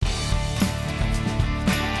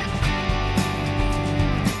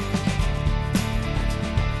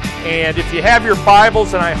And if you have your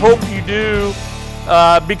Bibles, and I hope you do,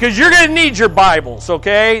 because you're going to need your Bibles,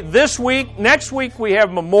 okay? Next week we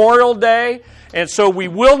have Memorial Day, and so we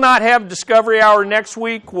will not have Discovery Hour next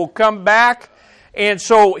week. We'll come back. And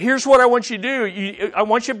so here's what I want you to do. I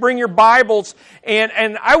want you to bring your Bibles,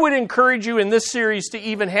 and I would encourage you in this series to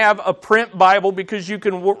even have a print Bible because you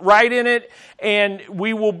can write in it, and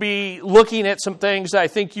we will be looking at some things that I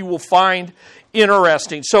think you will find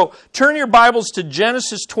interesting. So turn your Bibles to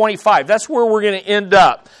Genesis 25. That's where we're going to end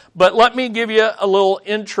up. But let me give you a little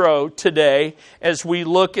intro today as we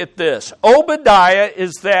look at this. Obadiah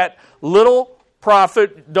is that little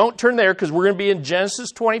prophet. Don't turn there because we're going to be in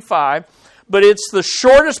Genesis 25. But it's the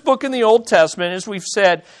shortest book in the Old Testament, as we've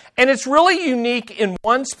said, and it's really unique in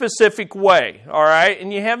one specific way, all right?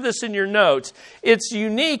 And you have this in your notes. It's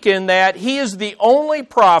unique in that he is the only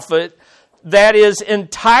prophet that is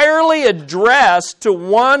entirely addressed to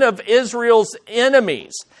one of Israel's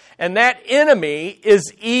enemies, and that enemy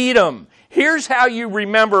is Edom. Here's how you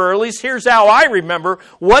remember, or at least here's how I remember,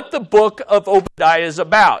 what the book of Obadiah is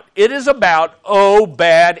about. It is about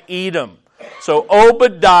Obed-Edom. So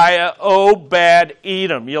Obadiah,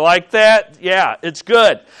 Obed-Edom. You like that? Yeah, it's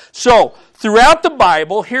good. So throughout the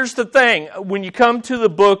Bible, here's the thing. When you come to the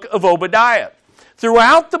book of Obadiah,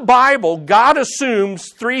 throughout the Bible, God assumes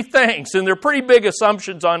three things, and they're pretty big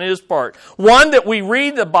assumptions on His part. One, that we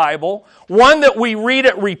read the Bible. One, that we read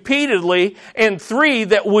it repeatedly. And three,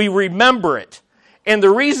 that we remember it. And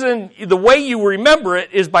the way you remember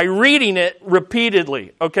it is by reading it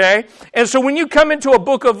repeatedly, okay? And so when you come into a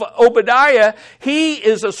book of Obadiah, he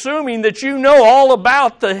is assuming that you know all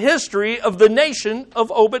about the history of the nation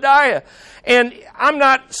of Obadiah. And I'm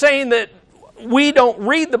not saying that we don't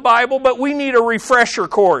read the Bible, but we need a refresher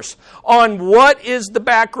course on what is the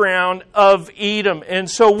background of Edom. And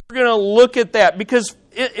so we're going to look at that because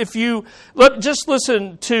if you just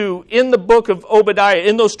listen to in the book of Obadiah,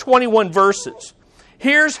 in those 21 verses,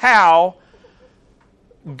 here's how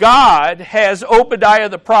God has Obadiah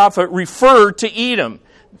the prophet refer to Edom.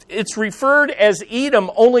 It's referred as Edom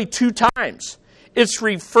only 2 times. It's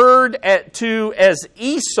referred to as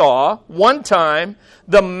Esau 1 time,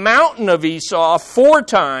 the mountain of Esau 4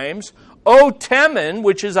 times, Oteman,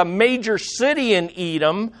 which is a major city in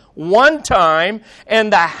Edom, 1 time,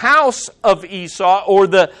 and the house of Esau, or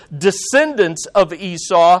the descendants of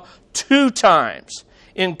Esau, 2 times.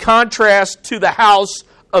 In contrast to the house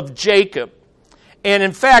of Jacob. And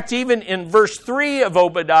in fact, even in verse 3 of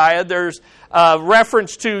Obadiah, there's a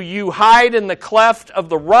reference to you hide in the cleft of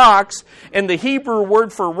the rocks, and the Hebrew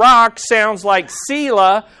word for rock sounds like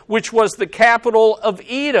Selah, which was the capital of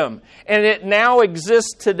Edom. And it now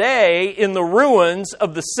exists today in the ruins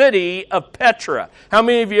of the city of Petra. How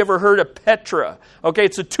many of you ever heard of Petra? Okay,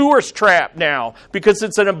 it's a tourist trap now because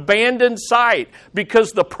it's an abandoned site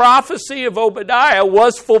because the prophecy of Obadiah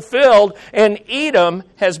was fulfilled and Edom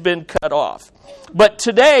has been cut off. But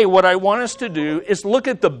today, what I want us to do is look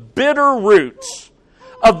at the bitter roots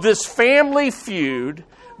of this family feud,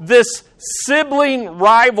 this sibling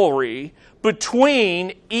rivalry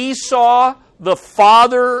between Esau, the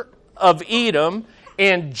father of Edom,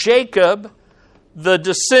 and Jacob, the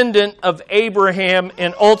descendant of Abraham,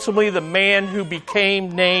 and ultimately the man who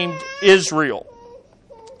became named Israel.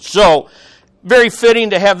 So, very fitting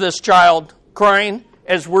to have this child crying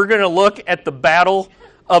as we're going to look at the battle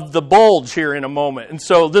of the bulge here in a moment. And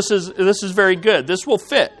so this is very good. This will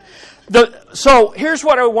fit. So here's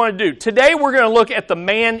what I want to do. Today we're going to look at the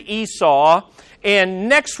man Esau, and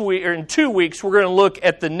next week, or in 2 weeks, we're going to look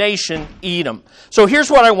at the nation Edom. So here's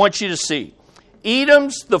what I want you to see.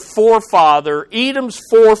 Edom's forefather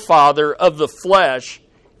of the flesh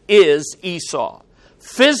is Esau.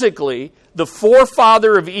 Physically, the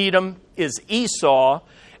forefather of Edom is Esau,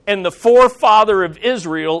 and the forefather of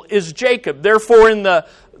Israel is Jacob. Therefore, in the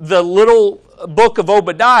little book of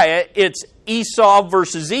Obadiah, it's Esau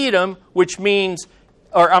versus Edom,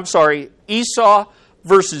 Esau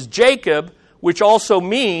versus Jacob, which also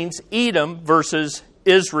means Edom versus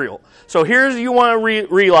Israel. So here's you want to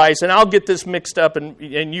realize, and I'll get this mixed up,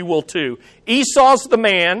 and you will too. Esau's the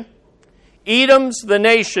man, Edom's the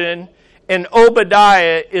nation, and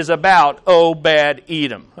Obadiah is about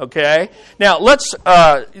Obed-Edom, okay? Now,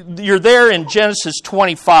 you're there in Genesis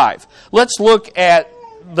 25. Let's look at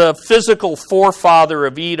the physical forefather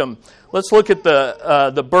of Edom. Let's look at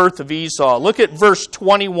the birth of Esau. Look at verse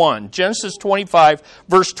 21. Genesis 25,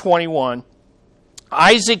 verse 21.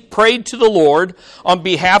 Isaac prayed to the Lord on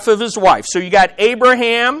behalf of his wife. So you got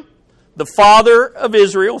Abraham, the father of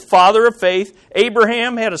Israel, father of faith.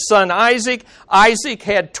 Abraham had a son Isaac. Isaac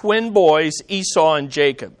had twin boys, Esau and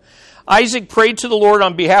Jacob. Isaac prayed to the Lord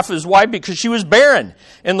on behalf of his wife because she was barren,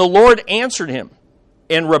 and the Lord answered him.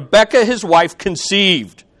 And Rebekah, his wife,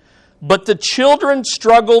 conceived. But the children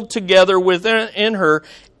struggled together within her,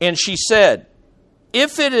 and she said,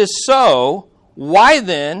 "If it is so, why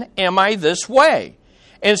then am I this way?"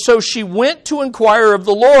 And so she went to inquire of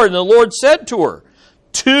the Lord, and the Lord said to her,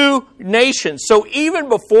 "Two nations." So even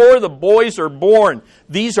before the boys are born,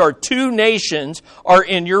 these are two nations are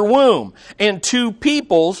in your womb. And two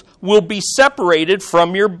peoples will be separated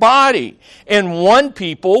from your body. And one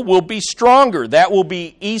people will be stronger. That will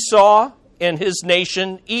be Esau and his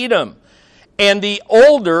nation Edom. And the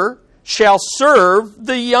older shall serve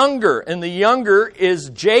the younger. And the younger is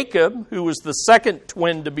Jacob, who was the second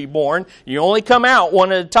twin to be born. You only come out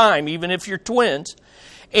one at a time, even if you're twins.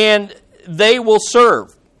 And they will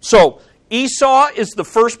serve. So Esau is the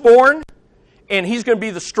firstborn, and he's going to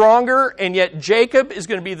be the stronger, and yet Jacob is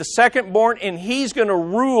going to be the secondborn, and he's going to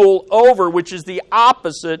rule over, which is the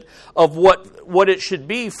opposite of what it should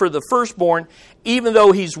be for the firstborn, even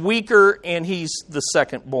though he's weaker and he's the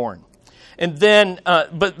secondborn. And then,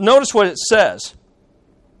 but notice what it says.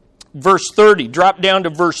 Verse 30, drop down to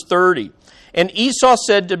verse 30. And Esau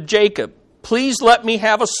said to Jacob, "Please let me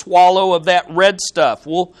have a swallow of that red stuff."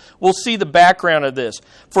 We'll see the background of this.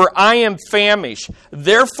 "For I am famished."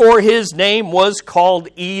 Therefore his name was called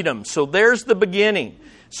Edom. So there's the beginning.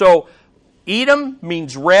 So Edom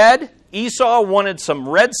means red. Esau wanted some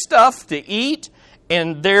red stuff to eat,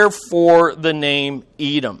 and therefore the name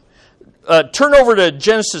Edom. Turn over to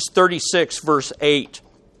Genesis 36, verse 8.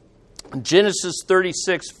 Genesis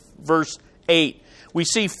 36, verse 8. We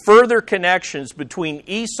see further connections between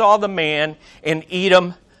Esau the man and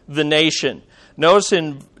Edom the nation. Notice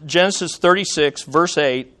in Genesis 36, verse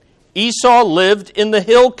 8, Esau lived in the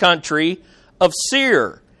hill country of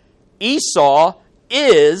Seir. Esau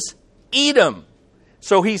is Edom.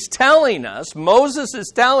 So he's telling us, Moses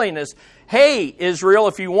is telling us, hey, Israel,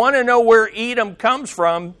 if you want to know where Edom comes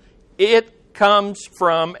from, it comes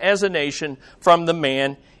from, as a nation, from the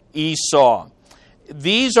man Esau.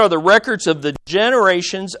 These are the records of the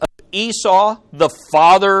generations of Esau, the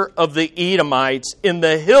father of the Edomites, in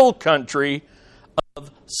the hill country of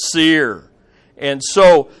Seir. And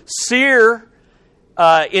so Seir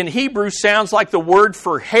in Hebrew sounds like the word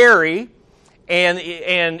for hairy. And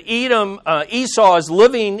Edom, Esau is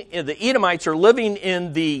living, the Edomites are living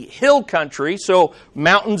in the hill country. So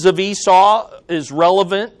mountains of Esau is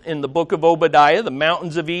relevant in the book of Obadiah, the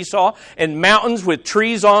mountains of Esau. And mountains with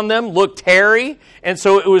trees on them looked hairy. And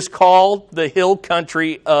so it was called the hill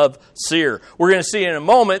country of Seir. We're going to see in a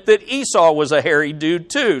moment that Esau was a hairy dude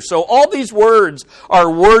too. So all these words are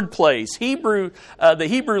word plays. The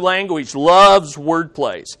Hebrew language loves word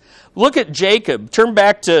plays. Look at Jacob. Turn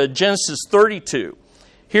back to Genesis 32.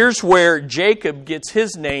 Here's where Jacob gets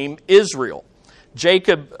his name, Israel.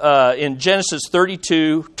 Jacob in Genesis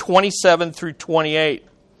 32, 27 through 28.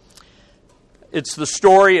 It's the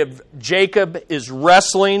story of Jacob is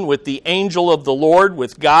wrestling with the angel of the Lord,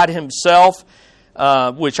 with God himself,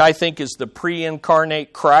 which I think is the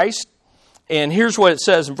pre-incarnate Christ. And here's what it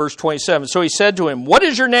says in verse 27. So he said to him, "What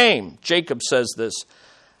is your name?" Jacob says this.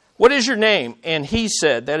 "What is your name?" And he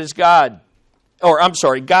said, that is God.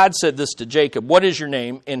 God said this to Jacob. "What is your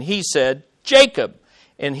name?" And he said, "Jacob."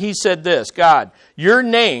 And he said this, God, "Your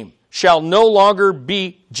name shall no longer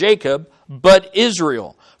be Jacob, but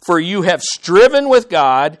Israel. For you have striven with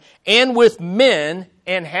God and with men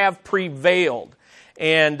and have prevailed."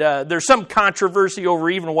 And there's some controversy over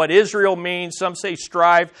even what Israel means. Some say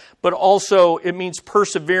strive, but also it means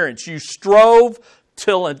perseverance. You strove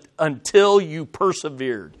until you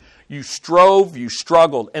persevered. You strove, you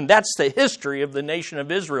struggled. And that's the history of the nation of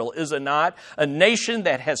Israel, is it not? A nation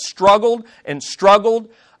that has struggled and struggled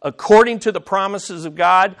according to the promises of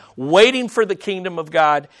God, waiting for the kingdom of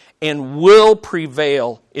God, and will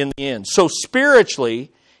prevail in the end. So spiritually,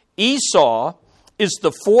 Esau is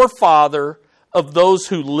the forefather of those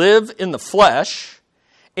who live in the flesh,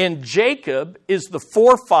 and Jacob is the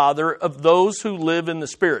forefather of those who live in the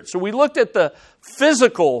spirit. So we looked at the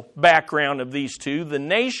physical background of these two, the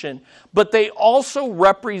nation, but they also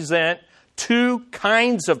represent two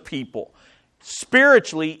kinds of people.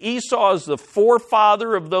 Spiritually, Esau is the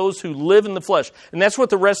forefather of those who live in the flesh. And that's what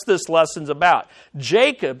the rest of this lesson's about.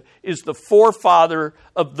 Jacob is the forefather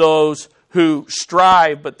of those who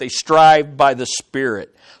strive, but they strive by the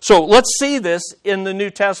Spirit. So let's see this in the New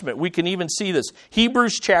Testament. We can even see this.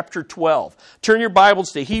 Hebrews chapter 12. Turn your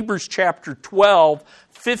Bibles to Hebrews chapter 12,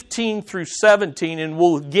 15 through 17, and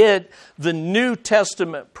we'll get the New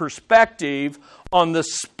Testament perspective on the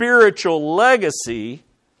spiritual legacy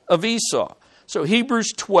of Esau. So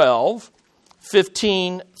Hebrews 12,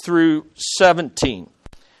 15 through 17.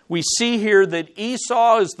 We see here that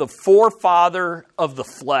Esau is the forefather of the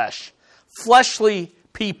flesh. Fleshly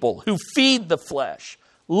people who feed the flesh,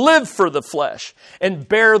 live for the flesh, and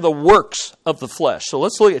bear the works of the flesh. So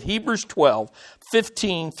let's look at Hebrews 12,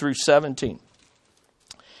 15 through 17.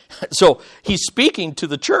 So he's speaking to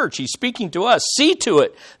the church. He's speaking to us. See to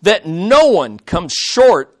it that no one comes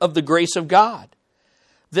short of the grace of God,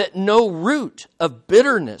 that no root of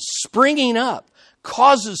bitterness springing up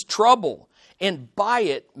causes trouble, and by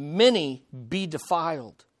it many be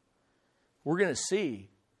defiled. We're going to see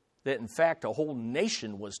that, in fact, a whole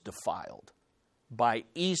nation was defiled by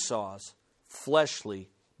Esau's fleshly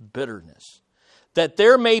bitterness. That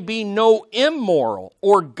there may be no immoral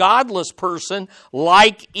or godless person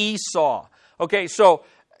like Esau. Okay, so,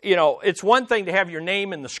 it's one thing to have your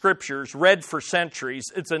name in the Scriptures read for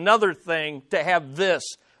centuries. It's another thing to have this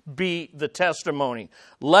be the testimony.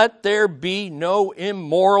 Let there be no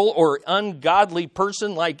immoral or ungodly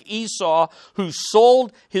person like Esau who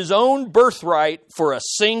sold his own birthright for a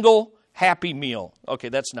single Happy Meal. Okay,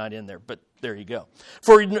 that's not in there, but there you go.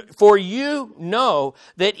 For you know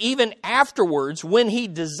that even afterwards, when he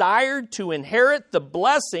desired to inherit the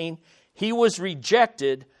blessing, he was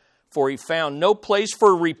rejected, for he found no place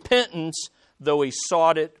for repentance, though he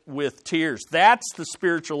sought it with tears. That's the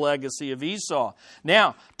spiritual legacy of Esau.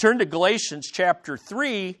 Now, turn to Galatians chapter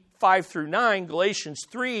 3, 5 through 9. Galatians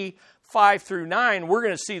 3, 5 through 9. We're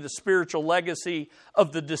going to see the spiritual legacy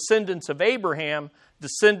of the descendants of Abraham,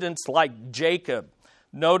 descendants like Jacob.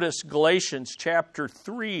 Notice Galatians chapter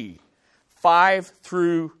 3, 5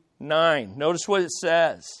 through 9. Notice what it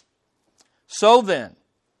says. So then,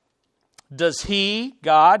 does he,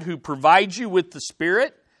 God, who provides you with the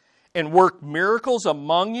Spirit and work miracles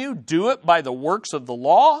among you, do it by the works of the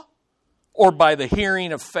law or by the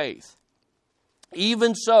hearing of faith?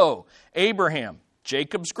 Even so, Abraham,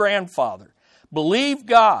 Jacob's grandfather, believed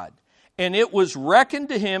God, and it was reckoned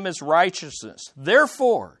to him as righteousness.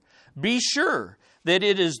 Therefore, be sure that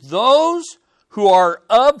it is those who are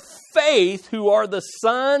of faith who are the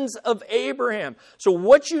sons of Abraham. So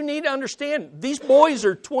what you need to understand, these boys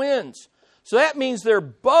are twins. So that means they're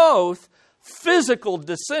both physical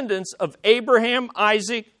descendants of Abraham,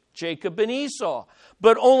 Isaac, Jacob, and Esau.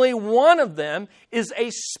 But only one of them is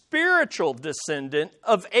a spiritual descendant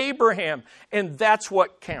of Abraham. And that's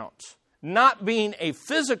what counts. Not being a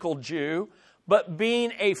physical Jew, but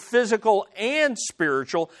being a physical and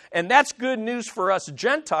spiritual. And that's good news for us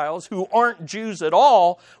Gentiles who aren't Jews at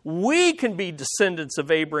all. We can be descendants of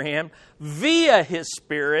Abraham via his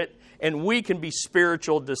Spirit, and we can be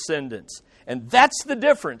spiritual descendants. And that's the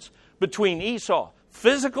difference between Esau,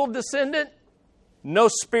 physical descendant, no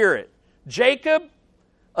spirit. Jacob,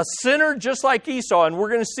 a sinner just like Esau, and we're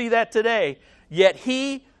going to see that today. Yet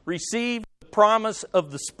he received the promise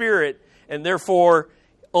of the Spirit, and therefore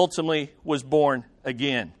ultimately was born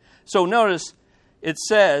again. So notice it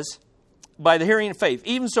says, by the hearing of faith.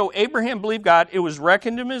 Even so, Abraham believed God, it was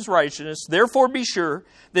reckoned to him as righteousness. Therefore be sure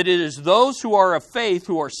that it is those who are of faith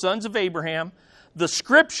who are sons of Abraham. The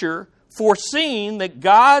Scripture, foreseeing that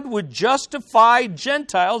God would justify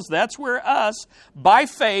Gentiles, that's where us, by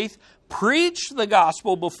faith, preached the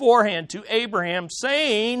gospel beforehand to Abraham,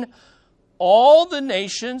 saying, all the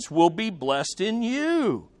nations will be blessed in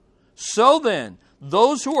you. So then,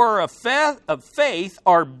 those who are of faith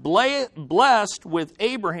are blessed with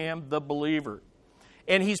Abraham the believer.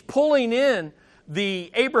 And he's pulling in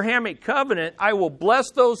the Abrahamic covenant, I will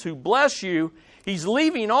bless those who bless you. He's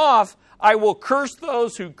leaving off, I will curse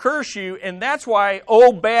those who curse you. And that's why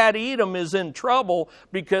Obed Edom is in trouble,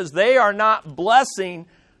 because they are not blessing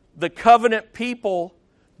the covenant people,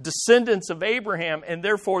 descendants of Abraham, and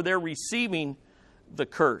therefore they're receiving the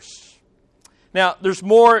curse. Now, there's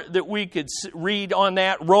more that we could read on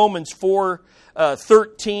that, Romans 4,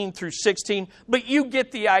 13 through 16, but you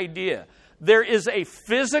get the idea. There is a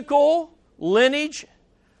physical lineage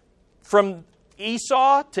from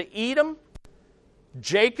Esau to Edom,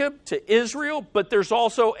 Jacob to Israel, but there's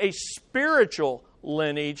also a spiritual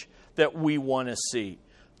lineage that we want to see.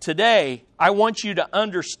 Today, I want you to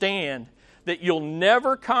understand that you'll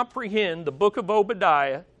never comprehend the book of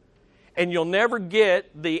Obadiah, and you'll never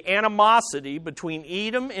get the animosity between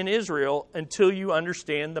Edom and Israel until you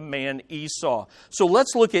understand the man Esau. So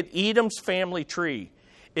let's look at Edom's family tree.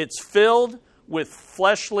 It's filled with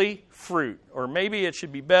fleshly fruit. Or maybe it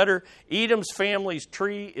should be better, Edom's family's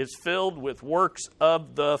tree is filled with works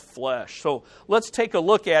of the flesh. So let's take a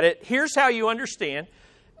look at it. Here's how you understand.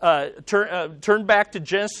 Turn back to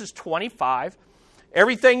Genesis 25.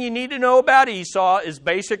 Everything you need to know about Esau is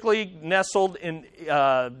basically nestled in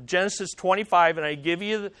Genesis 25, and I give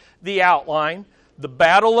you the outline. The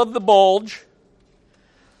battle of the bulge,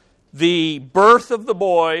 the birth of the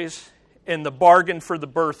boys, and the bargain for the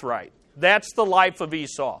birthright. That's the life of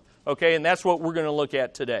Esau, okay? And that's what we're going to look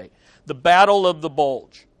at today. The battle of the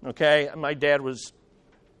bulge, okay? My dad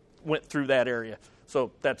went through that area,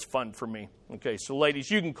 so that's fun for me. Okay, so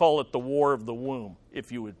ladies, you can call it the War of the Womb,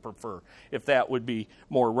 if you would prefer, if that would be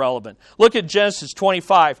more relevant. Look at Genesis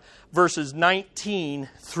 25, verses 19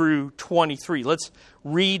 through 23. Let's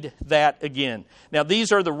read that again. Now,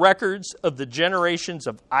 these are the records of the generations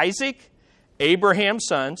of Isaac, Abraham's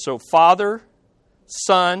son. So father,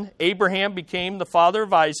 son, Abraham became the father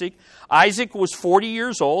of Isaac. Isaac was 40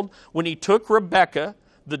 years old when he took Rebekah,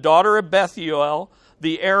 the daughter of Bethuel,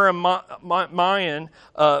 the Aramean,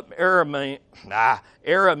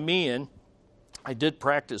 I did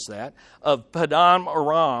practice that, of Paddan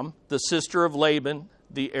Aram, the sister of Laban,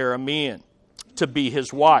 the Aramean, to be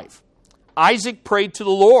his wife. Isaac prayed to the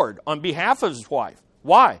Lord on behalf of his wife.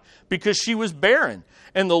 Why? Because she was barren.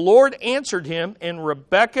 And the Lord answered him, and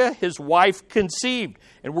Rebekah, his wife, conceived.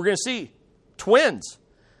 And we're going to see twins.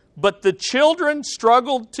 But the children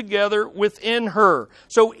struggled together within her.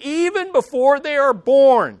 So even before they are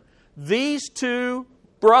born, these two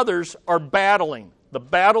brothers are battling. The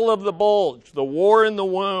battle of the bulge, the war in the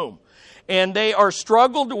womb. And they are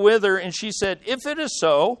struggled with her, and she said, if it is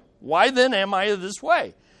so, why then am I this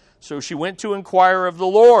way? So she went to inquire of the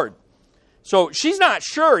Lord. So she's not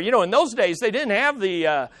sure. In those days, they didn't have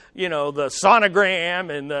the sonogram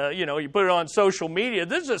and you put it on social media.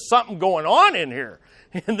 There's just something going on in here.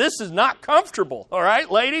 And this is not comfortable. All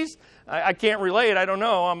right, ladies? I can't relate. I don't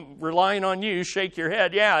know. I'm relying on you. Shake your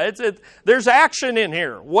head. Yeah, there's action in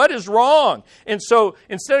here. What is wrong? And so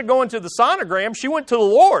instead of going to the sonogram, she went to the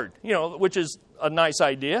Lord, which is a nice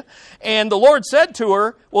idea. And the Lord said to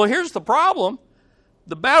her, well, here's the problem.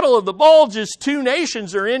 The battle of the bulge is 2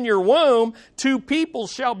 nations are in your womb. 2 people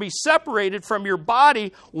shall be separated from your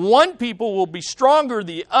body. One people will be stronger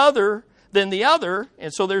than the other.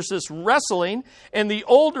 And so there's this wrestling. And the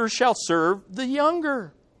older shall serve the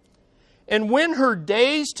younger. And when her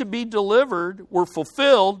days to be delivered were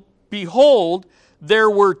fulfilled, behold, there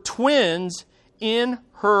were twins in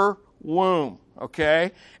her womb.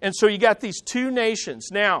 Okay? And so you got these 2 nations.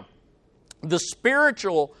 Now, the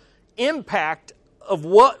spiritual impact of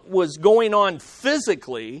what was going on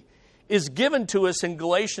physically is given to us in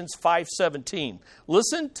Galatians 5:17.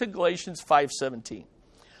 Listen to Galatians 5:17.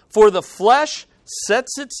 For the flesh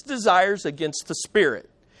sets its desires against the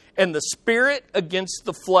spirit, and the spirit against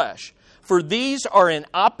the flesh. For these are in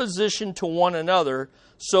opposition to one another,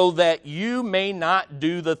 so that you may not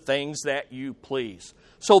do the things that you please.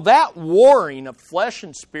 So that warring of flesh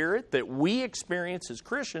and spirit that we experience as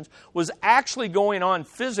Christians was actually going on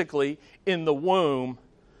physically in the womb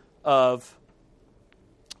of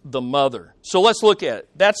the mother. So let's look at it.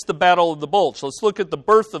 That's the battle of the bulge. Let's look at the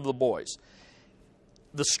birth of the boys.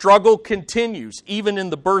 The struggle continues even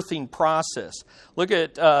in the birthing process. Look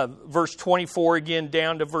at verse 24 again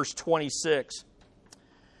down to verse 26.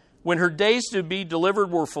 When her days to be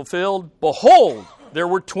delivered were fulfilled, behold, there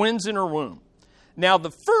were twins in her womb. Now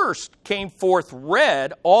the first came forth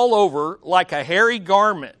red all over like a hairy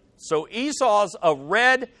garment. So Esau's a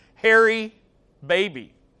red, hairy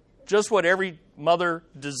baby. Just what every mother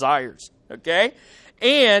desires. Okay?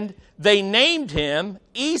 And they named him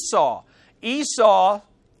Esau. Esau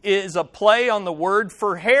is a play on the word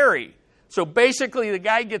for hairy. So basically the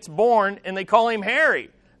guy gets born and they call him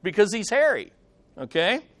hairy because he's hairy.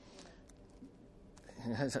 Okay?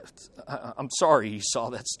 I'm sorry, Esau.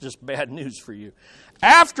 That's just bad news for you.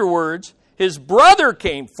 Afterwards, his brother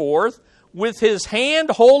came forth with his hand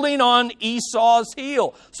holding on Esau's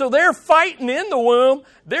heel. So they're fighting in the womb.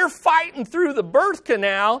 They're fighting through the birth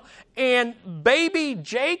canal. And baby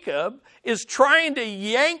Jacob is trying to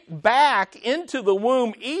yank back into the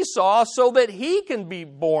womb Esau so that he can be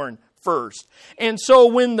born first. And so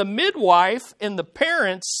when the midwife and the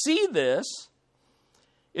parents see this,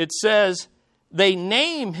 it says, they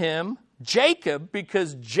name him Jacob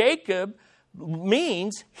because Jacob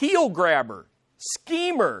means heel grabber,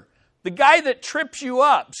 schemer, the guy that trips you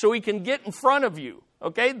up so he can get in front of you.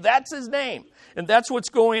 Okay, that's his name. And that's what's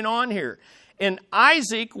going on here. And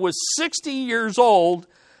Isaac was 60 years old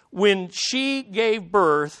when she gave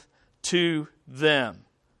birth to them.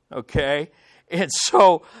 Okay, and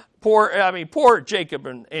so poor Jacob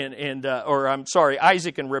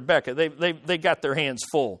Isaac and Rebekah. They got their hands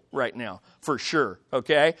full right now, for sure.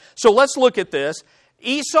 Okay? So let's look at this.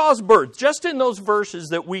 Esau's birth, just in those verses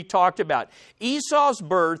that we talked about, Esau's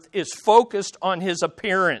birth is focused on his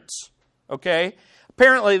appearance, okay?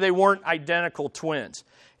 Apparently they weren't identical twins.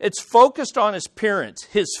 It's focused on his appearance,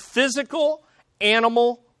 his physical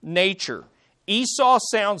animal nature. Esau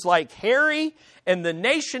sounds like hairy, and the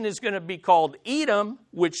nation is going to be called Edom,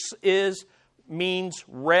 which means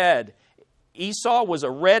red. Esau was a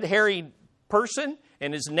red, hairy person,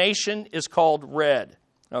 and his nation is called red.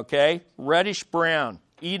 Okay? Reddish brown,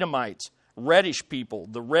 Edomites, reddish people,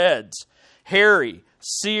 the Reds, hairy,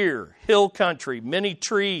 sear, hill country, many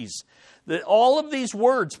trees. All of these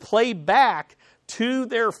words play back to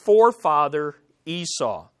their forefather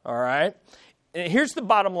Esau. All right? And here's the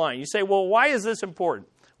bottom line. You say, well, why is this important?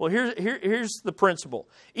 Well, here's the principle.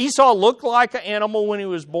 Esau looked like an animal when he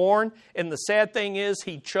was born, and the sad thing is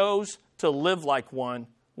he chose to live like one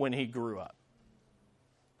when he grew up.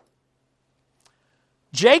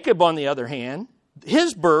 Jacob, on the other hand,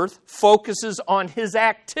 his birth focuses on his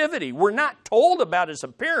activity. We're not told about his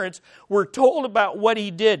appearance. We're told about what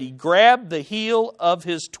he did. He grabbed the heel of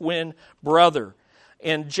his twin brother.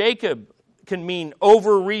 And Jacob can mean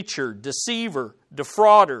overreacher, deceiver,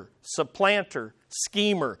 defrauder, supplanter,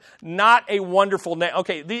 schemer. Not a wonderful name.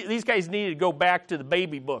 Okay, these guys needed to go back to the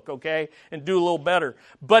baby book, okay, and do a little better.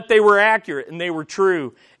 But they were accurate and they were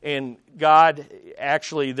true. And God,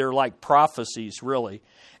 actually, they're like prophecies, really.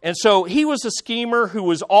 And so he was a schemer who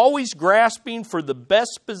was always grasping for the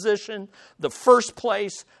best position, the first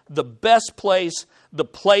place, the best place, the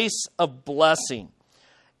place of blessing.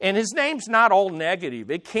 And his name's not all negative.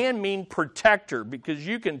 It can mean protector because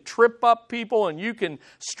you can trip up people and you can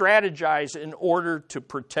strategize in order to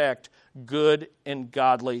protect good and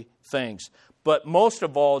godly things. But most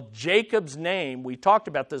of all, Jacob's name, we talked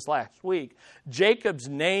about this last week, Jacob's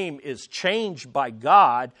name is changed by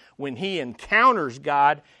God when he encounters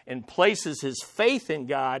God and places his faith in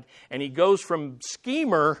God. And he goes from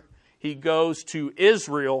schemer, he goes to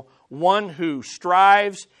Israel, one who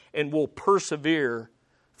strives and will persevere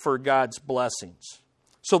for God's blessings.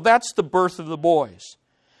 So that's the birth of the boys.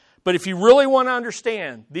 But if you really want to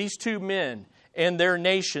understand these two men and their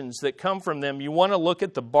nations that come from them, you want to look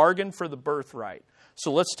at the bargain for the birthright.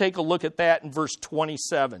 So let's take a look at that in verse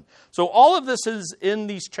 27. So all of this is in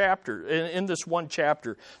these chapters, in this one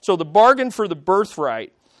chapter. So the bargain for the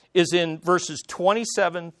birthright is in verses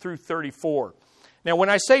 27 through 34. Now when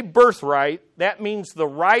I say birthright, that means the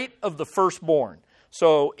right of the firstborn.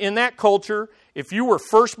 So in that culture, if you were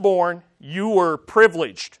firstborn, you were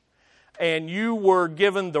privileged. And you were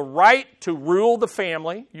given the right to rule the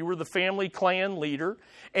family. You were the family clan leader.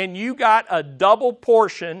 And you got a double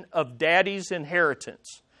portion of daddy's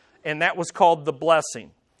inheritance. And that was called the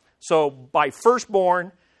blessing. So by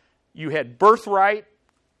firstborn, you had birthright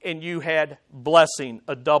and you had blessing,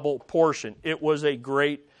 a double portion. It was a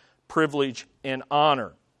great privilege and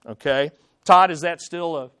honor. Okay? Todd, is that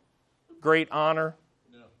still a great honor?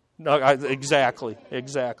 No, exactly.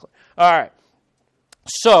 All right.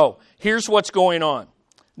 So, here's what's going on.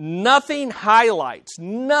 Nothing highlights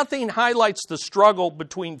the struggle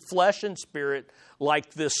between flesh and spirit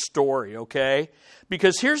like this story, okay?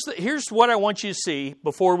 Because here's what I want you to see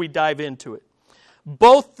before we dive into it.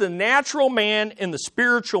 Both the natural man and the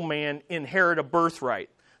spiritual man inherit a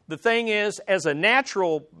birthright. The thing is, as a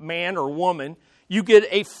natural man or woman, you get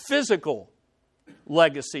a physical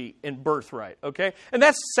legacy and birthright, okay? And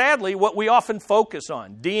that's sadly what we often focus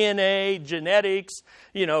on. DNA, genetics,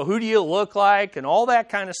 who do you look like, and all that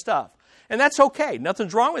kind of stuff. And that's okay.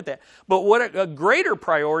 Nothing's wrong with that. But what a greater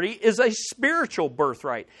priority is a spiritual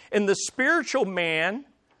birthright. And the spiritual man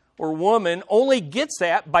or woman only gets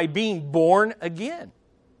that by being born again.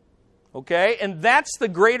 Okay? And that's the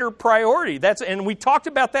greater priority. And we talked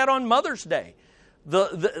about that on Mother's Day.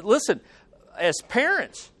 Listen, as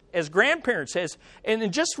parents, as grandparents,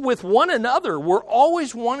 and just with one another, we're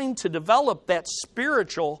always wanting to develop that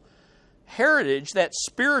spiritual heritage, that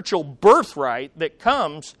spiritual birthright that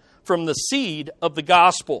comes from the seed of the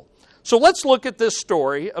gospel. So let's look at this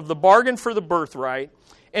story of the bargain for the birthright,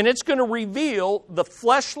 and it's going to reveal the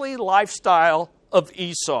fleshly lifestyle of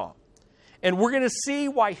Esau. And we're going to see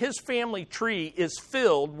why his family tree is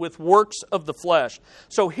filled with works of the flesh.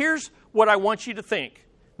 So here's what I want you to think.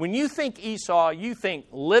 When you think Esau, you think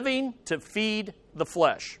living to feed the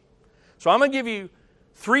flesh. So I'm going to give you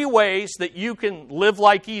 3 ways that you can live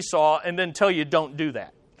like Esau and then tell you don't do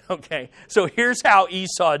that. Okay? So here's how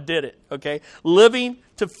Esau did it. Okay? Living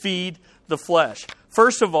to feed the flesh.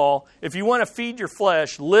 First of all, if you want to feed your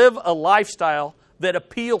flesh, live a lifestyle that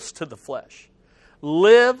appeals to the flesh.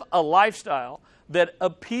 Live a lifestyle that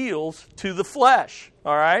appeals to the flesh.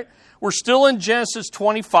 All right? We're still in Genesis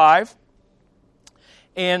 25.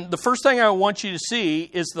 And the first thing I want you to see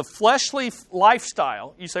is the fleshly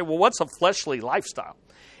lifestyle. You say, well, what's a fleshly lifestyle?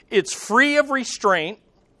 It's free of restraint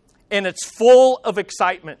and it's full of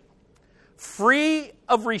excitement. Free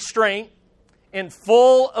of restraint and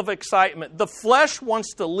full of excitement. The flesh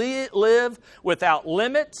wants to live without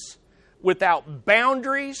limits, without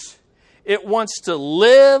boundaries. It wants to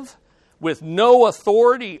live with no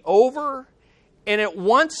authority over, and it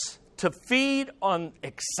wants to feed on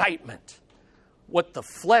excitement. What the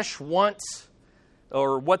flesh wants,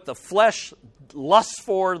 or what the flesh lusts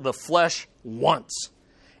for, the flesh wants.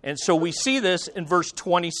 And so we see this in verse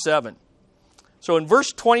 27. So in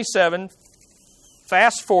verse 27,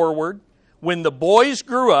 fast forward, when the boys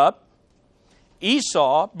grew up,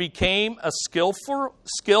 Esau became a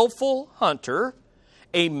skillful hunter,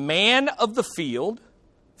 a man of the field,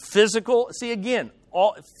 physical, see again,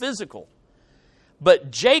 all physical. But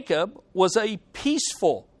Jacob was a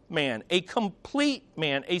peaceful man, a complete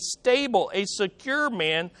man, a stable, a secure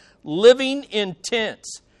man, living in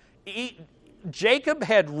tents. Jacob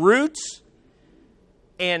had roots,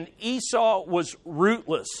 and Esau was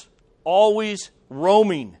rootless, always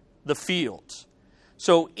roaming the fields.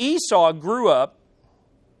 So Esau grew up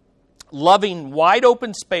loving wide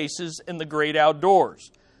open spaces in the great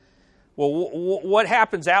outdoors. Well, what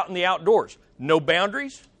happens out in the outdoors? No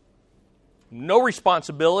boundaries, no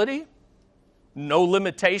responsibility, no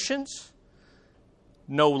limitations,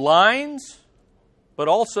 no lines, but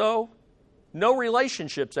also no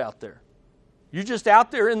relationships out there. You're just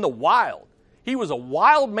out there in the wild. He was a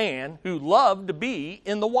wild man who loved to be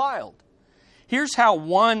in the wild. Here's how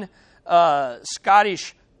one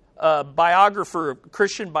Scottish biographer,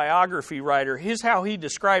 Christian biography writer, here's how he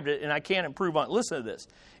described it, and I can't improve on it. Listen to this.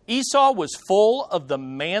 Esau was full of the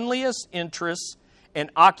manliest interests and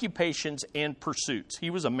occupations and pursuits. He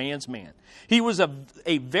was a man's man. He was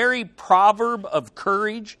a very proverb of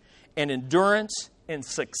courage and endurance and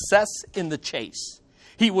success in the chase.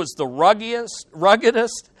 He was the ruggedest,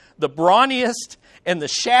 the brawniest, and the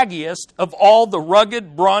shaggiest of all the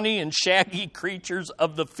rugged, brawny, and shaggy creatures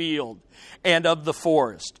of the field and of the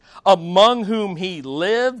forest, among whom he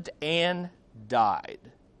lived and died.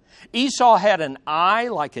 Esau had an eye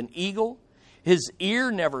like an eagle. His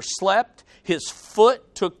ear never slept. His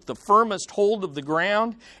foot took the firmest hold of the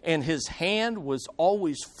ground, and his hand was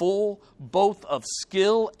always full both of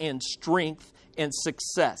skill and strength and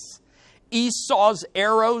success. Esau's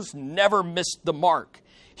arrows never missed the mark.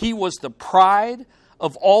 He was the pride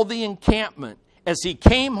of all the encampment. As he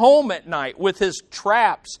came home at night with his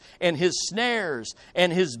traps and his snares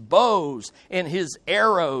and his bows and his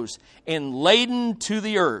arrows, and laden to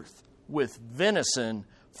the earth with venison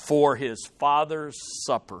for his father's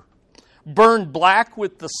supper. Burned black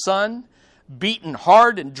with the sun, beaten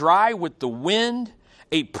hard and dry with the wind,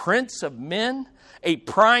 a prince of men, a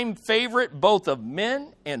prime favorite both of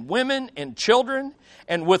men and women and children,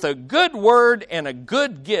 and with a good word and a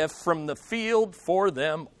good gift from the field for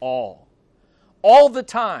them all. All the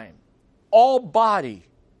time, all body,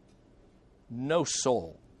 no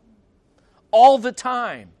soul. All the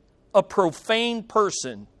time, a profane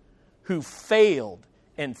person who failed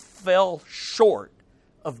and fell short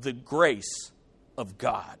of the grace of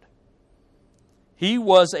God. He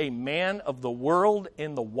was a man of the world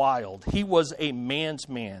and the wild. He was a man's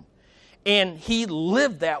man. And he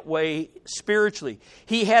lived that way spiritually.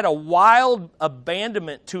 He had a wild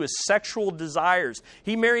abandonment to his sexual desires.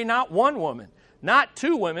 He married not one woman, not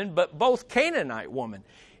two women, but both Canaanite women.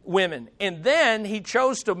 And then he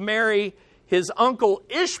chose to marry his uncle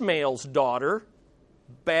Ishmael's daughter,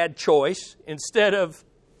 bad choice, instead of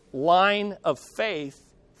line of faith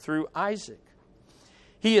through Isaac.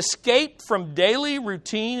 He escaped from daily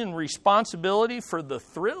routine and responsibility for the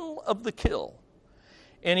thrill of the kill.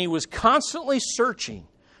 And he was constantly searching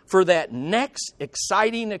for that next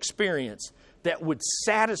exciting experience that would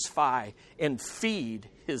satisfy and feed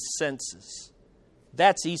his senses.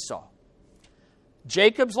 That's Esau.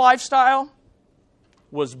 Jacob's lifestyle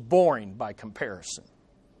was boring by comparison.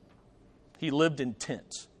 He lived in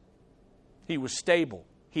tents. He was stable.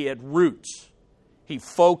 He had roots. He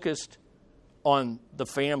focused on the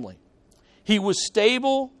family. He was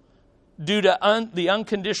stable due to the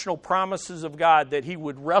unconditional promises of God that he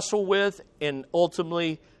would wrestle with and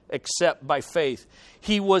ultimately accept by faith.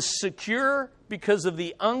 He was secure because of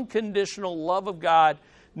the unconditional love of God,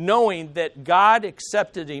 knowing that God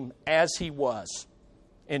accepted him as he was.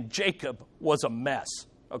 And Jacob was a mess,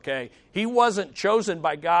 okay? He wasn't chosen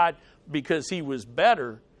by God because he was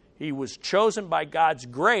better. He was chosen by God's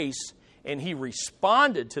grace, and he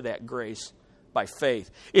responded to that grace by faith.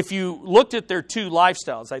 If you looked at their two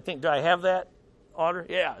lifestyles, I think, do I have that? Otter?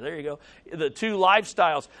 Yeah, there you go. The two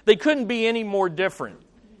lifestyles. They couldn't be any more different.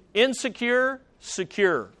 Insecure,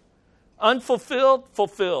 secure. Unfulfilled,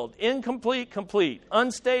 fulfilled. Incomplete, complete.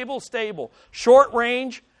 Unstable, stable. Short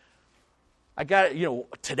range, I got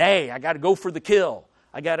today I got to go for the kill.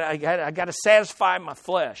 I got to satisfy my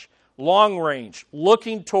flesh. Long range,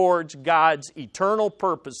 looking towards God's eternal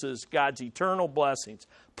purposes, God's eternal blessings.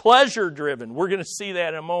 Pleasure driven, we're going to see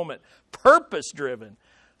that in a moment. Purpose driven,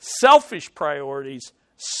 selfish priorities,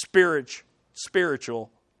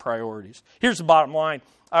 spiritual priorities. Here's the bottom line.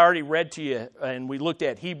 I already read to you, and we looked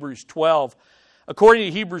at Hebrews 12. According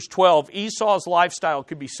to Hebrews 12, Esau's lifestyle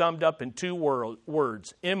could be summed up in two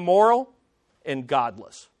words: immoral and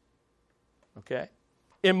godless. Okay?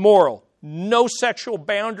 Immoral, no sexual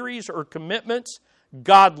boundaries or commitments.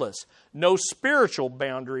 Godless, no spiritual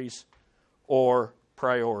boundaries or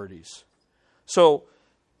priorities. So,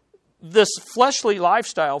 this fleshly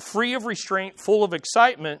lifestyle, free of restraint, full of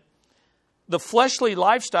excitement, the fleshly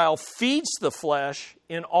lifestyle feeds the flesh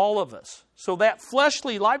in all of us. So that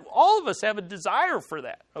fleshly life, all of us have a desire for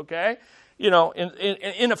that, okay?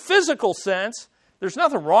 In a physical sense, there's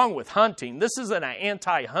nothing wrong with hunting. This isn't an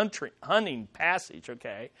anti-hunting passage,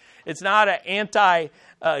 okay? It's not an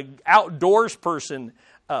anti-outdoors person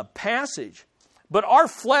passage. But our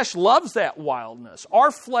flesh loves that wildness.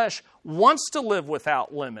 Our flesh wants to live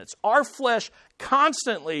without limits. Our flesh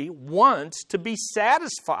constantly wants to be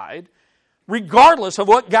satisfied regardless of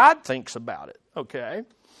what God thinks about it, okay?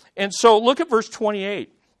 And so look at verse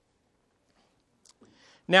 28.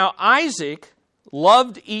 Now Isaac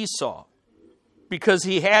loved Esau because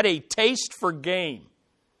he had a taste for game,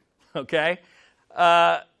 okay?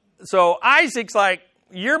 So Isaac's like,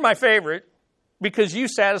 you're my favorite because you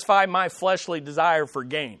satisfy my fleshly desire for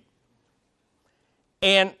gain.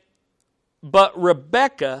 But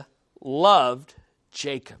Rebekah loved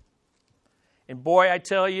Jacob. And boy, I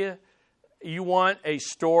tell you, you want a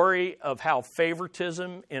story of how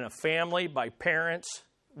favoritism in a family by parents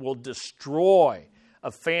will destroy a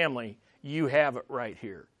family, you have it right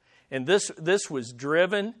here. And this was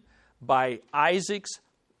driven by Isaac's,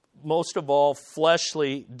 most of all,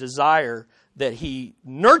 fleshly desire that he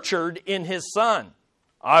nurtured in his son.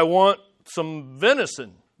 I want some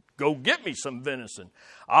venison. Go get me some venison.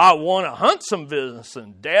 I want to hunt some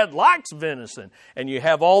venison. Dad likes venison. And you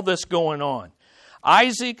have all this going on.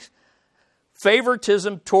 Isaac's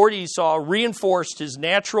favoritism toward Esau reinforced his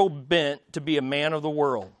natural bent to be a man of the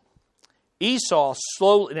world.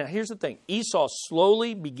 Now here's the thing. Esau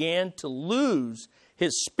slowly began to lose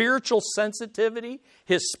his spiritual sensitivity,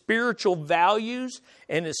 his spiritual values,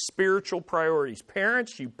 and his spiritual priorities.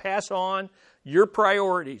 Parents, you pass on your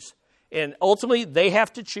priorities. And ultimately, they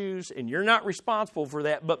have to choose, and you're not responsible for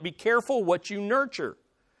that. But be careful what you nurture.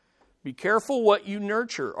 Be careful what you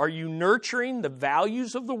nurture. Are you nurturing the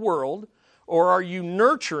values of the world, or are you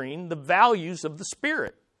nurturing the values of the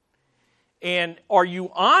Spirit? And are you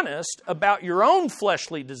honest about your own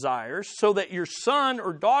fleshly desires so that your son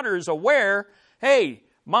or daughter is aware, hey,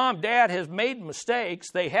 mom, dad has made mistakes,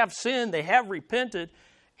 they have sinned, they have repented,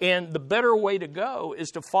 and the better way to go is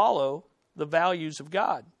to follow the values of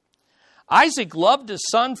God. Isaac loved his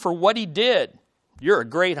son for what he did. You're a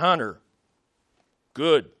great hunter.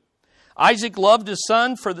 Good. Isaac loved his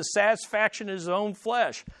son for the satisfaction of his own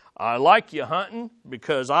flesh. I like you hunting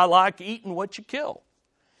because I like eating what you kill.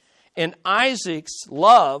 And Isaac's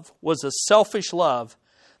love was a selfish love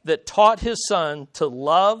that taught his son to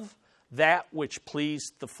love that which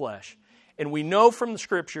pleased the flesh. And we know from the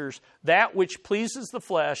Scriptures that which pleases the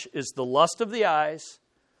flesh is the lust of the eyes,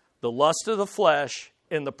 the lust of the flesh,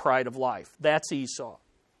 and the pride of life. That's Esau.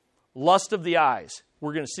 Lust of the eyes.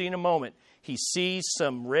 We're going to see in a moment. He sees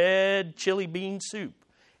some red chili bean soup,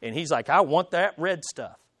 and he's like, I want that red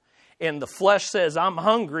stuff. And the flesh says, I'm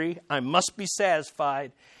hungry, I must be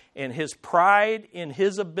satisfied. And his pride in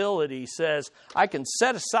his ability says, I can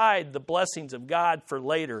set aside the blessings of God for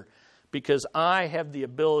later because I have the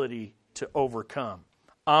ability to overcome.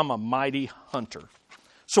 I'm a mighty hunter.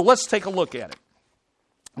 So let's take a look at it.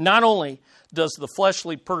 Not only does the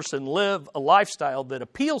fleshly person live a lifestyle that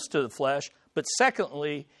appeals to the flesh, but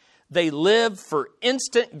secondly, they live for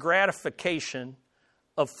instant gratification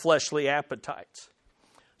of fleshly appetites.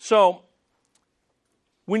 So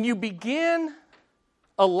when you begin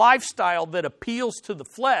a lifestyle that appeals to the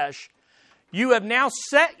flesh, you have now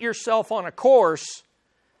set yourself on a course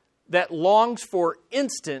that longs for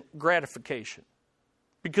instant gratification.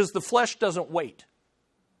 Because the flesh doesn't wait.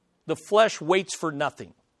 The flesh waits for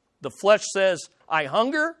nothing. The flesh says, I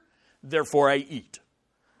hunger, therefore I eat.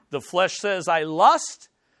 The flesh says, I lust,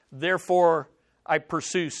 therefore I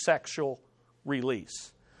pursue sexual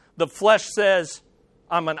release. The flesh says,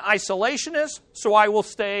 I'm an isolationist, so I will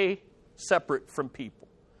stay separate from people.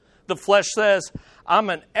 The flesh says,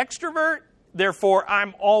 I'm an extrovert, therefore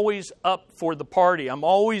I'm always up for the party. I'm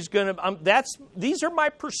always going to, these are my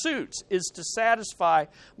pursuits, is to satisfy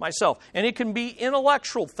myself. And it can be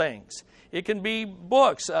intellectual things. It can be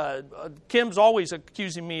books. Kim's always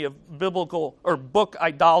accusing me of biblical or book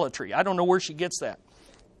idolatry. I don't know where she gets that.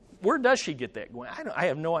 Where does she get that going? I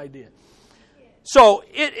have no idea. So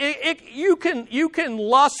you can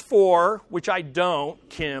lust for, which I don't,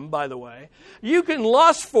 Kim, by the way. You can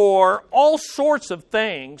lust for all sorts of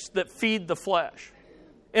things that feed the flesh.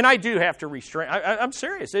 And I do have to restrain. I'm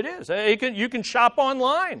serious, it is. You can shop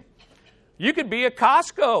online. You could be a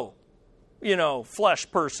Costco, flesh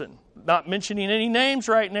person. Not mentioning any names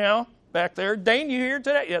right now. Back there. Dane, you here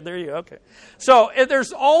today? Yeah, there you go. Okay. So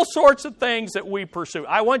there's all sorts of things that we pursue.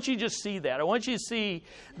 I want you to just see that. I want you to see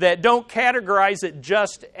that don't categorize it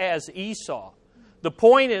just as Esau. The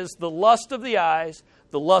point is the lust of the eyes,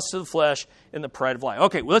 the lust of the flesh, and the pride of life.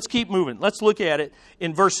 Okay, well, let's keep moving. Let's look at it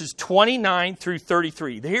in verses 29 through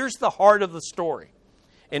 33. Here's the heart of the story.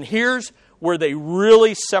 And here's where they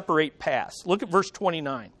really separate paths. Look at verse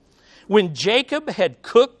 29. When Jacob had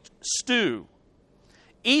cooked stew,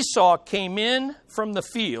 Esau came in from the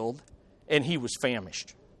field, and he was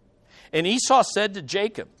famished. And Esau said to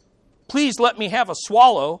Jacob, please let me have a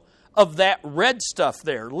swallow of that red stuff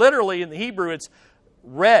there. Literally in the Hebrew, it's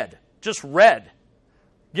red, just red.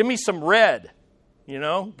 Give me some red,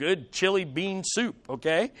 good chili bean soup,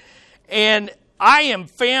 okay? And I am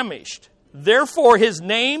famished. Therefore, his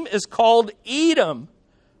name is called Edom.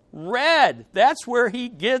 Red. That's where he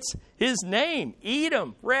gets his name.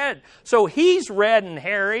 Edom. Red. So he's red and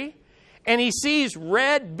hairy, and he sees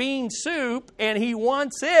red bean soup, and he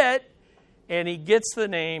wants it, and he gets the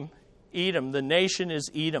name Edom. The nation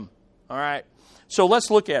is Edom. All right. So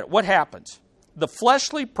let's look at it. What happens? The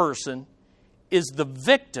fleshly person is the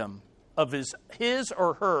victim of his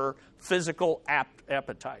or her physical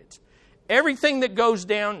appetites. Everything that goes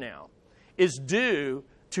down now is due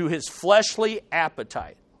to his fleshly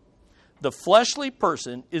appetite. The fleshly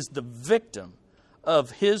person is the victim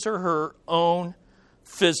of his or her own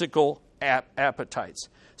physical appetites.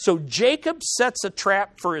 So Jacob sets a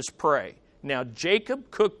trap for his prey. Now,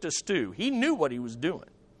 Jacob cooked a stew. He knew what he was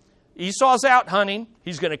doing. Esau's out hunting.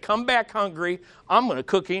 He's going to come back hungry. I'm going to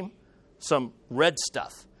cook him some red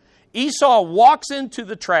stuff. Esau walks into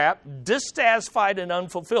the trap dissatisfied and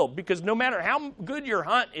unfulfilled, because no matter how good your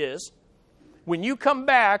hunt is, when you come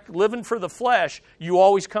back living for the flesh, you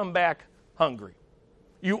always come back hungry.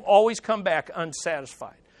 You always come back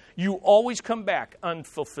unsatisfied. You always come back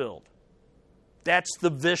unfulfilled. That's the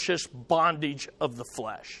vicious bondage of the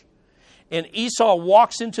flesh. And Esau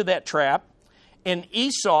walks into that trap, and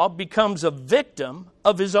Esau becomes a victim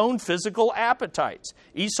of his own physical appetites.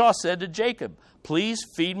 Esau said to Jacob, please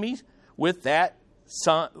feed me with that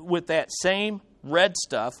same red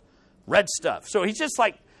stuff. So he's just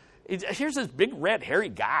like, here's this big red hairy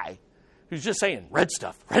guy who's just saying, red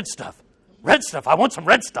stuff, red stuff. Red stuff. I want some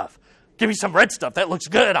red stuff. Give me some red stuff. That looks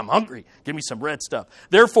good. I'm hungry. Give me some red stuff.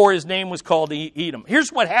 Therefore, his name was called Edom.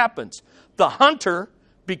 Here's what happens. The hunter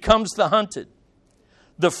becomes the hunted.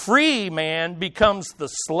 The free man becomes the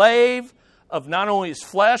slave of not only his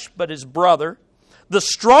flesh, but his brother. The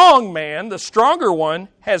strong man, the stronger one,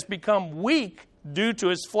 has become weak due to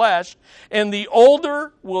his flesh, and the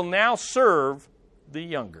older will now serve the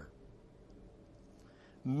younger.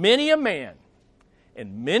 Many a man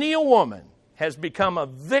and many a woman has become a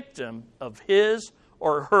victim of his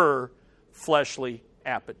or her fleshly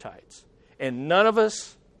appetites. And none of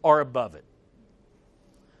us are above it.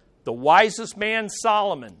 The wisest man,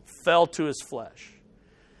 Solomon, fell to his flesh.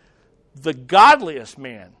 The godliest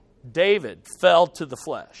man, David, fell to the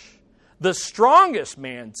flesh. The strongest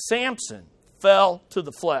man, Samson, fell to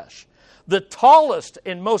the flesh. The tallest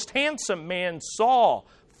and most handsome man, Saul,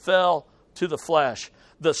 fell to the flesh.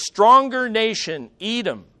 The stronger nation,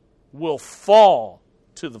 Edom, will fall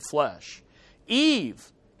to the flesh. Eve,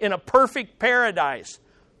 in a perfect paradise,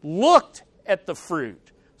 looked at the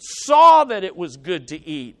fruit, saw that it was good to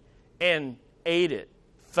eat, and ate it,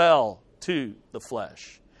 fell to the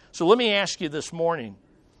flesh. So let me ask you this morning,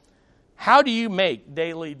 how do you make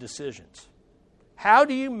daily decisions? How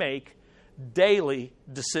do you make daily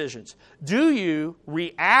decisions? Do you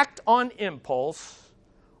react on impulse,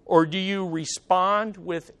 or do you respond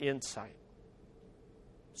with insight?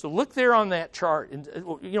 So look there on that chart. And,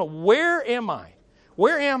 where am I?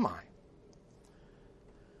 Where am I?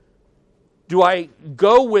 Do I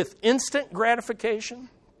go with instant gratification?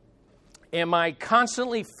 Am I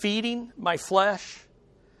constantly feeding my flesh?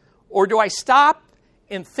 Or do I stop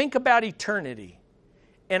and think about eternity,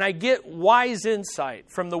 and I get wise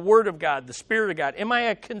insight from the Word of God, the Spirit of God, am I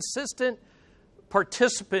a consistent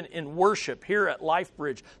participant in worship here at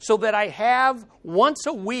LifeBridge so that I have once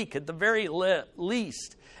a week at the very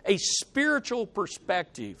least a spiritual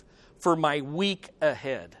perspective for my week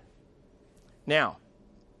ahead? Now,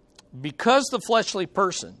 because the fleshly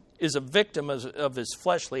person is a victim of his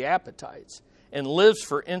fleshly appetites and lives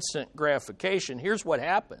for instant gratification, here's what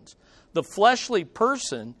happens. The fleshly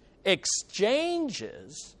person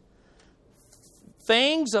exchanges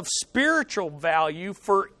things of spiritual value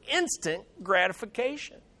for instant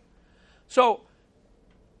gratification. So,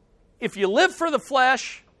 if you live for the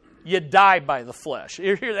flesh, you die by the flesh.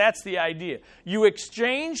 That's the idea. You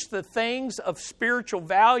exchange the things of spiritual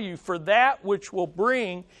value for that which will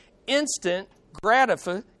bring instant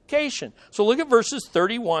gratification. So look at verses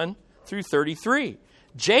 31 through 33.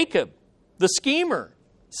 Jacob, the schemer,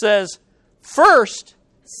 says, first,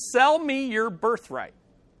 sell me your birthright.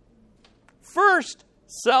 First,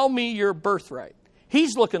 sell me your birthright.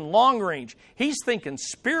 He's looking long range. He's thinking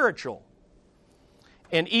spiritual.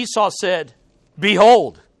 And Esau said,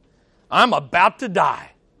 behold, I'm about to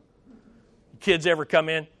die. Kids ever come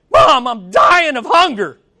in? Mom, I'm dying of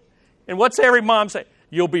hunger. And what's every mom say?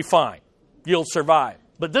 You'll be fine. You'll survive.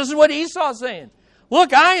 But this is what Esau's saying.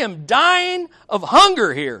 Look, I am dying of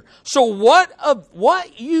hunger here. So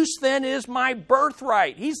what use then is my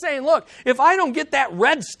birthright? He's saying, look, if I don't get that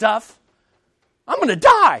red stuff, I'm going to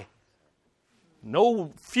die.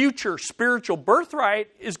 No future spiritual birthright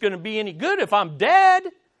is going to be any good if I'm dead.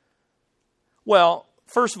 Well,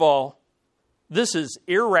 first of all, this is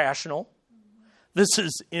irrational, this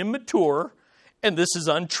is immature, and this is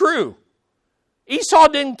untrue. Esau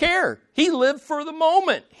didn't care. He lived for the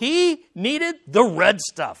moment. He needed the red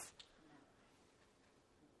stuff.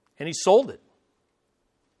 And he sold it.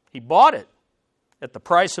 He bought it at the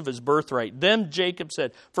price of his birthright. Then Jacob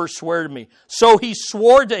said, first swear to me. So he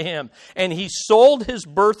swore to him, and he sold his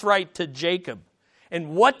birthright to Jacob.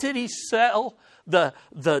 And what did he sell the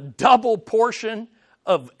double portion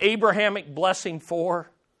of Abrahamic blessing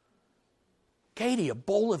for? Katie, a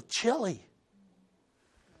bowl of chili.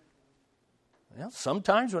 Well,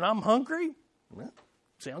 sometimes when I'm hungry,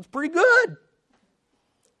 sounds pretty good.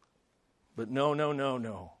 But no.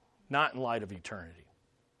 Not in light of eternity.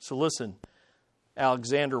 So listen,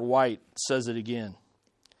 Alexander White says it again.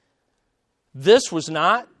 This was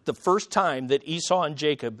not the first time that Esau and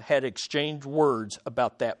Jacob had exchanged words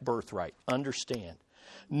about that birthright. Understand.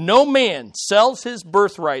 No man sells his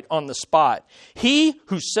birthright on the spot. He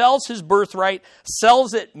who sells his birthright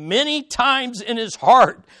sells it many times in his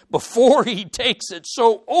heart before he takes it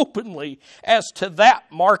so openly as to that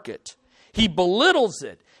market. He belittles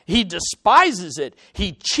it. He despises it.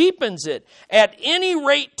 He cheapens it at any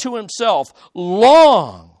rate to himself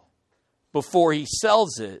long before he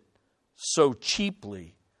sells it so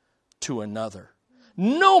cheaply to another.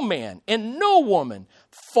 No man and no woman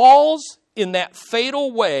falls in that fatal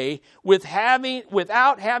way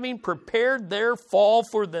without having prepared their fall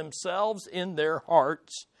for themselves in their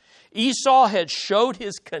hearts. Esau had showed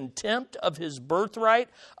his contempt of his birthright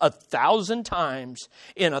 1,000 times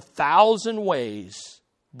in 1,000 ways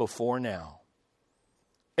before now.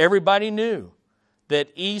 Everybody knew that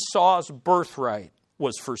Esau's birthright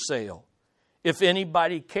was for sale, if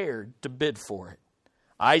anybody cared to bid for it.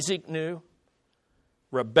 Isaac knew,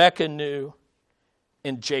 Rebekah knew,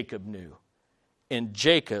 and Jacob knew. And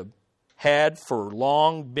Jacob had for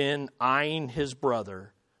long been eyeing his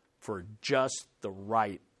brother for just the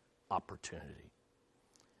right opportunity.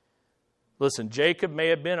 Listen, Jacob may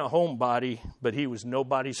have been a homebody, but he was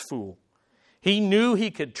nobody's fool. He knew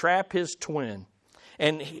he could trap his twin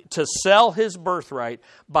and to sell his birthright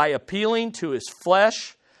by appealing to his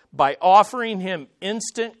flesh, by offering him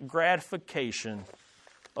instant gratification,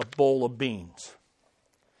 a bowl of beans.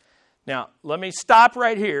 Now, let me stop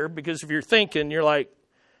right here, because if you're thinking, you're like,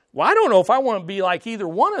 well, I don't know if I want to be like either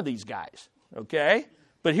one of these guys, okay?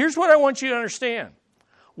 But here's what I want you to understand.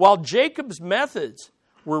 While Jacob's methods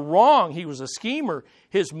were wrong, he was a schemer,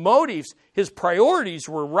 his motives, his priorities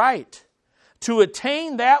were right. To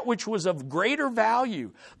attain that which was of greater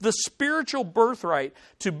value, the spiritual birthright,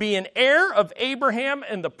 to be an heir of Abraham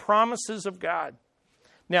and the promises of God.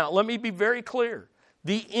 Now, let me be very clear.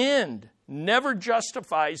 The end never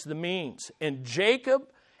justifies the means. And Jacob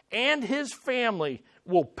and his family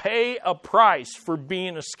will pay a price for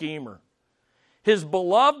being a schemer. His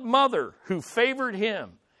beloved mother, who favored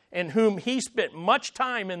him and whom he spent much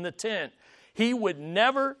time in the tent, he would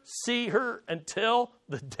never see her until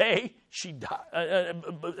the day she died,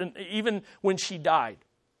 even when she died.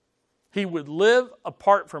 He would live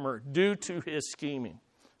apart from her due to his scheming.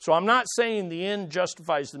 So I'm not saying the end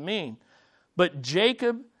justifies the mean, but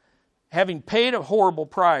Jacob, having paid a horrible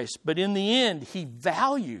price, but in the end, he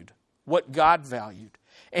valued what God valued.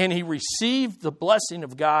 And he received the blessing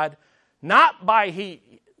of God, not by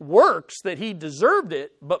works that he deserved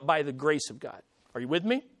it, but by the grace of God. Are you with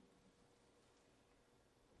me?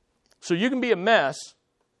 So you can be a mess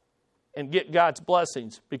and get God's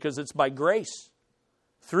blessings because it's by grace,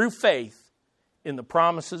 through faith in the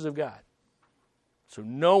promises of God.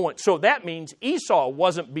 So that means Esau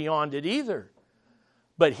wasn't beyond it either.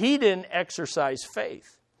 But he didn't exercise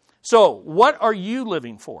faith. So what are you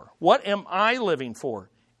living for? What am I living for?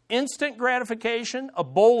 Instant gratification, a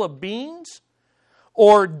bowl of beans?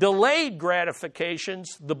 Or delayed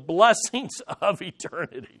gratifications, the blessings of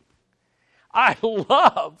eternity? I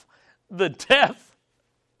love the death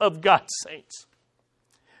of God's saints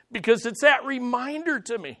because it's that reminder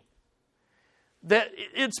to me that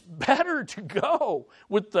it's better to go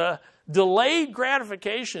with the delayed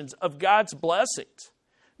gratifications of God's blessings.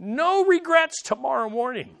 No regrets tomorrow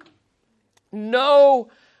morning. No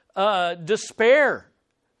despair.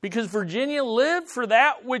 Because Virginia lived for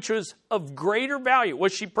that which was of greater value.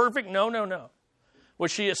 Was she perfect? No, no, no. Was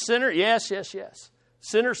she a sinner? Yes, yes, yes.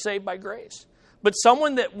 Sinner saved by grace. But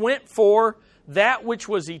someone that went for that which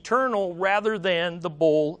was eternal rather than the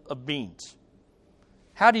bowl of beans.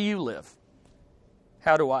 How do you live?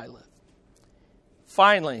 How do I live?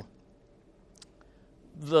 Finally,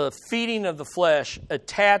 the feeding of the flesh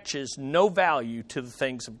attaches no value to the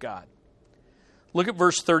things of God. Look at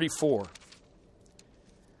verse 34.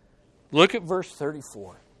 Look at verse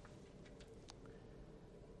 34.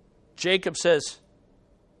 Jacob says,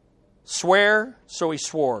 swear, so he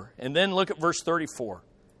swore. And then look at verse 34.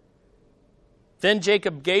 Then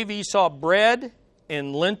Jacob gave Esau bread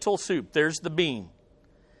and lentil soup. There's the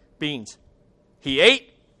beans. He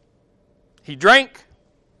ate, he drank,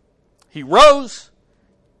 he rose,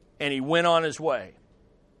 and he went on his way.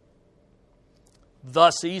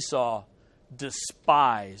 Thus Esau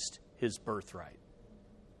despised his birthright.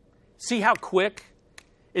 See how quick?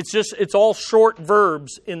 It's all short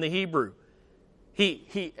verbs in the Hebrew.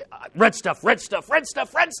 He red stuff.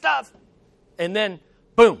 And then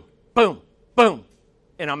boom, boom, boom.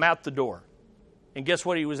 And I'm out the door. And guess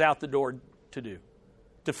what he was out the door to do?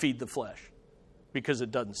 To feed the flesh. Because it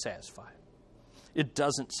doesn't satisfy. It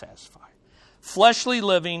doesn't satisfy. Fleshly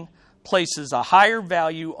living places a higher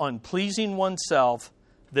value on pleasing oneself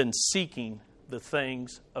than seeking the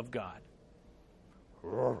things of God.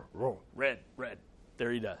 Red.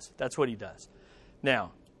 There he does. That's what he does.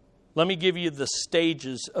 Now, let me give you the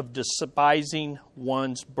stages of despising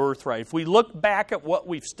one's birthright. If we look back at what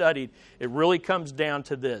we've studied, it really comes down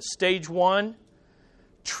to this. Stage 1,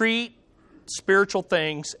 treat spiritual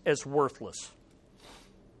things as worthless.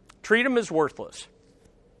 Treat them as worthless.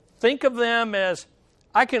 Think of them as,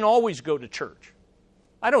 I can always go to church.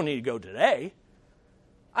 I don't need to go today.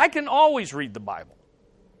 I can always read the Bible.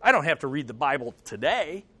 I don't have to read the Bible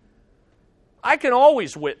today. I can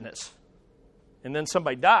always witness. And then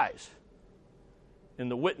somebody dies. And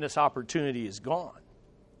the witness opportunity is gone.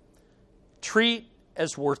 Treat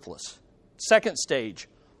as worthless. Second stage,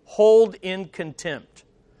 hold in contempt.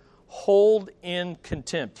 Hold in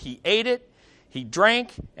contempt. He ate it. He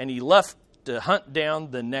drank, and he left to hunt down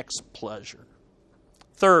the next pleasure.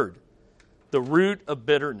 Third, the root of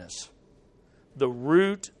bitterness. The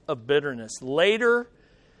root of bitterness. Later,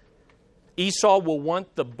 Esau will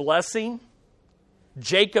want the blessing.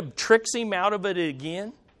 Jacob tricks him out of it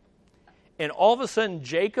again. And all of a sudden,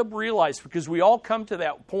 Jacob realized, because we all come to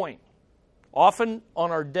that point, often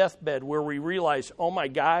on our deathbed, where we realize, oh my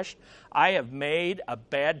gosh, I have made a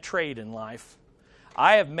bad trade in life.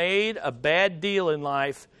 I have made a bad deal in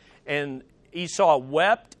life. And Esau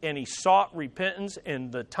wept and he sought repentance,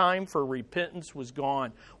 and the time for repentance was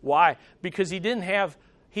gone. Why? Because he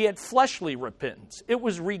had fleshly repentance. It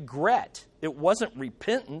was regret. It wasn't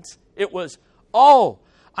repentance. It was, oh,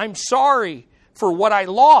 I'm sorry for what I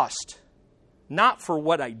lost, not for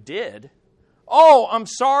what I did. Oh, I'm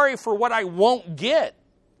sorry for what I won't get.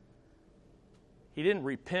 He didn't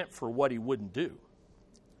repent for what he wouldn't do.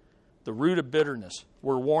 The root of bitterness.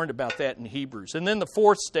 We're warned about that in Hebrews. And then the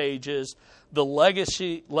fourth stage is the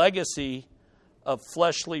legacy of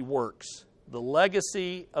fleshly works. The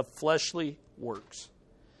legacy of fleshly works.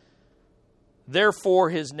 Therefore,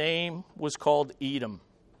 his name was called Edom.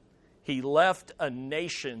 He left a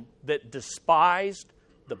nation that despised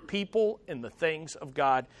the people and the things of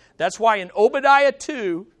God. That's why in Obadiah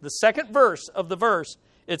 2, the second verse of the verse,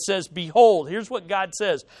 it says, behold, here's what God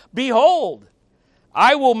says, behold,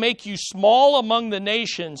 I will make you small among the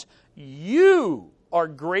nations. you are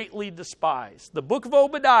greatly despised. The book of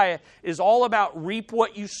Obadiah is all about reap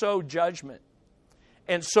what you sow judgment.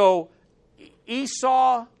 And so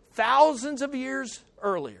Esau, thousands of years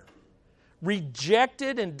earlier,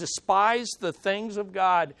 rejected and despised the things of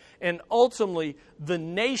God. And ultimately, the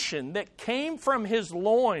nation that came from his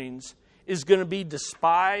loins is going to be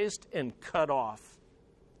despised and cut off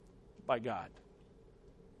by God.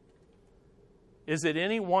 Is it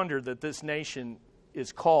any wonder that this nation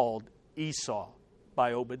is called Esau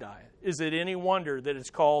by Obadiah? Is it any wonder that it's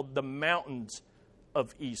called the mountains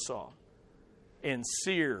of Esau and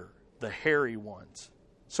Seir, the hairy ones?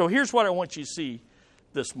 So here's what I want you to see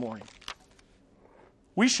this morning.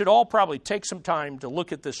 We should all probably take some time to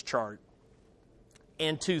look at this chart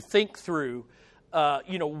and to think through,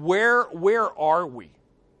 where are we?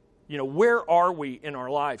 Where are we in our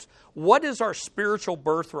lives? What is our spiritual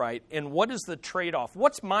birthright and what is the trade-off?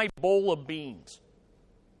 What's my bowl of beans?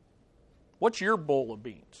 What's your bowl of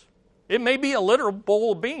beans? It may be a literal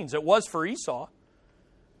bowl of beans. It was for Esau.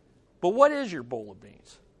 But what is your bowl of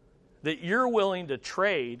beans that you're willing to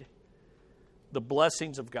trade the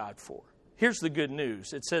blessings of God for? Here's the good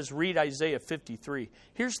news. It says, read Isaiah 53.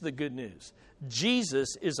 Here's the good news.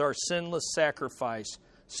 Jesus is our sinless sacrifice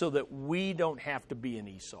so that we don't have to be an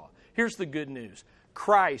Esau. Here's the good news.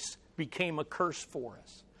 Christ became a curse for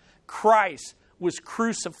us. Christ was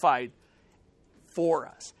crucified for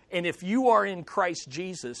us. And if you are in Christ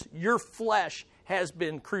Jesus, your flesh has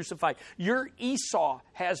been crucified. Your Esau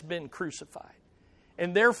has been crucified.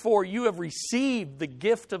 And therefore, you have received the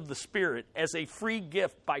gift of the Spirit as a free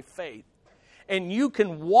gift by faith. And you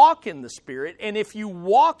can walk in the Spirit. And if you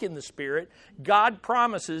walk in the Spirit, God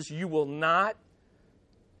promises you will not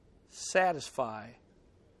satisfy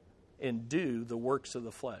and do the works of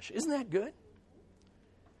the flesh. Isn't that good?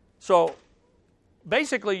 So,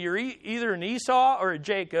 basically, you're either an Esau or a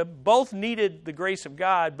Jacob. Both needed the grace of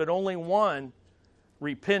God, but only one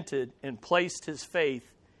repented and placed his faith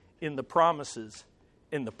in the promises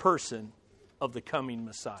in the person of the coming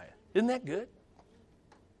Messiah. Isn't that good?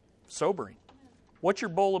 Sobering. What's your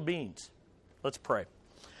bowl of beans? Let's pray.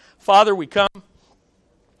 Father, we come,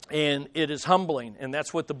 and it is humbling, and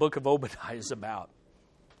that's what the book of Obadiah is about.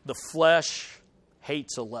 The flesh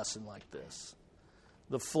hates a lesson like this.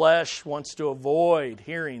 The flesh wants to avoid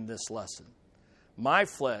hearing this lesson. My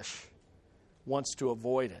flesh wants to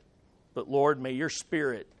avoid it. But Lord, may your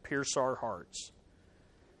Spirit pierce our hearts.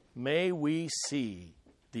 May we see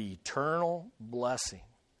the eternal blessing,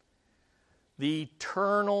 the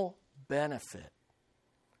eternal benefit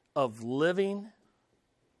of living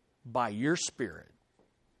by your Spirit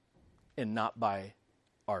and not by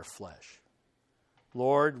our flesh.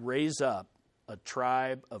 Lord, raise up a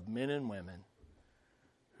tribe of men and women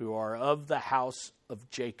who are of the house of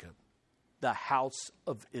Jacob, the house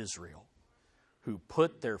of Israel, who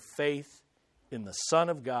put their faith in the Son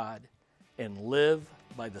of God and live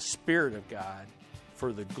by the Spirit of God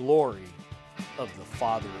for the glory of the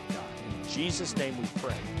Father of God. In Jesus' name we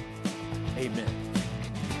pray. Amen.